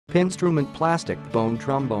pInstrument plastic bone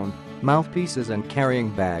trombone, mouthpieces and carrying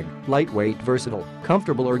bag, lightweight, versatile,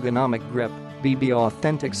 comfortable ergonomic grip, BB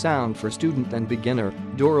authentic sound for student and beginner,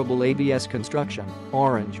 durable ABS construction,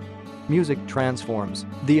 orange. Music transforms.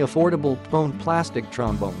 The affordable pBone plastic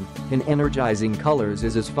trombone in energizing colors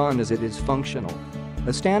is as fun as it is functional.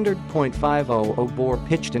 A standard .500 bore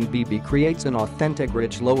pitched in BB creates an authentic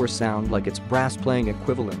rich lower sound like its brass playing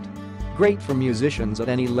equivalent. Great for musicians at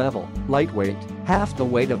any level, lightweight, half the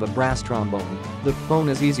weight of a brass trombone, the pBone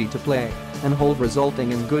is easy to play and hold,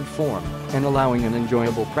 resulting in good form and allowing an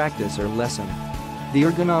enjoyable practice or lesson. The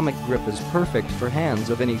ergonomic grip is perfect for hands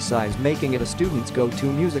of any size, making it a student's go-to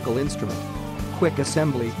musical instrument. Quick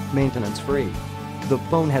assembly, maintenance-free. The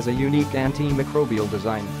pBone has a unique antimicrobial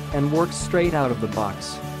design and works straight out of the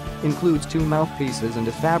box. Includes 2 mouthpieces and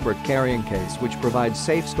a fabric carrying case which provides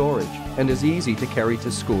safe storage and is easy to carry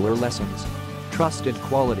to school or lessons. Trusted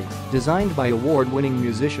quality, designed by award-winning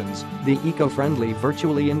musicians, the eco-friendly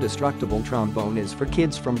virtually indestructible trombone is for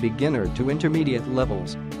kids from beginner to intermediate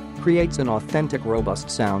levels. Creates an authentic, robust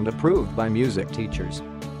sound approved by music teachers.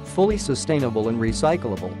 Fully sustainable and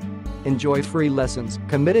recyclable. Enjoy free lessons,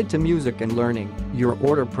 committed to music and learning. Your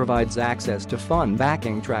order provides access to fun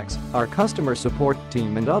backing tracks, our customer support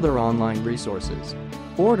team and other online resources.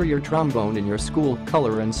 Order your trombone in your school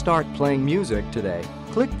color and start playing music today.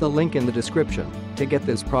 Click the link in the description to get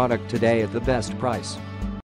this product today at the best price.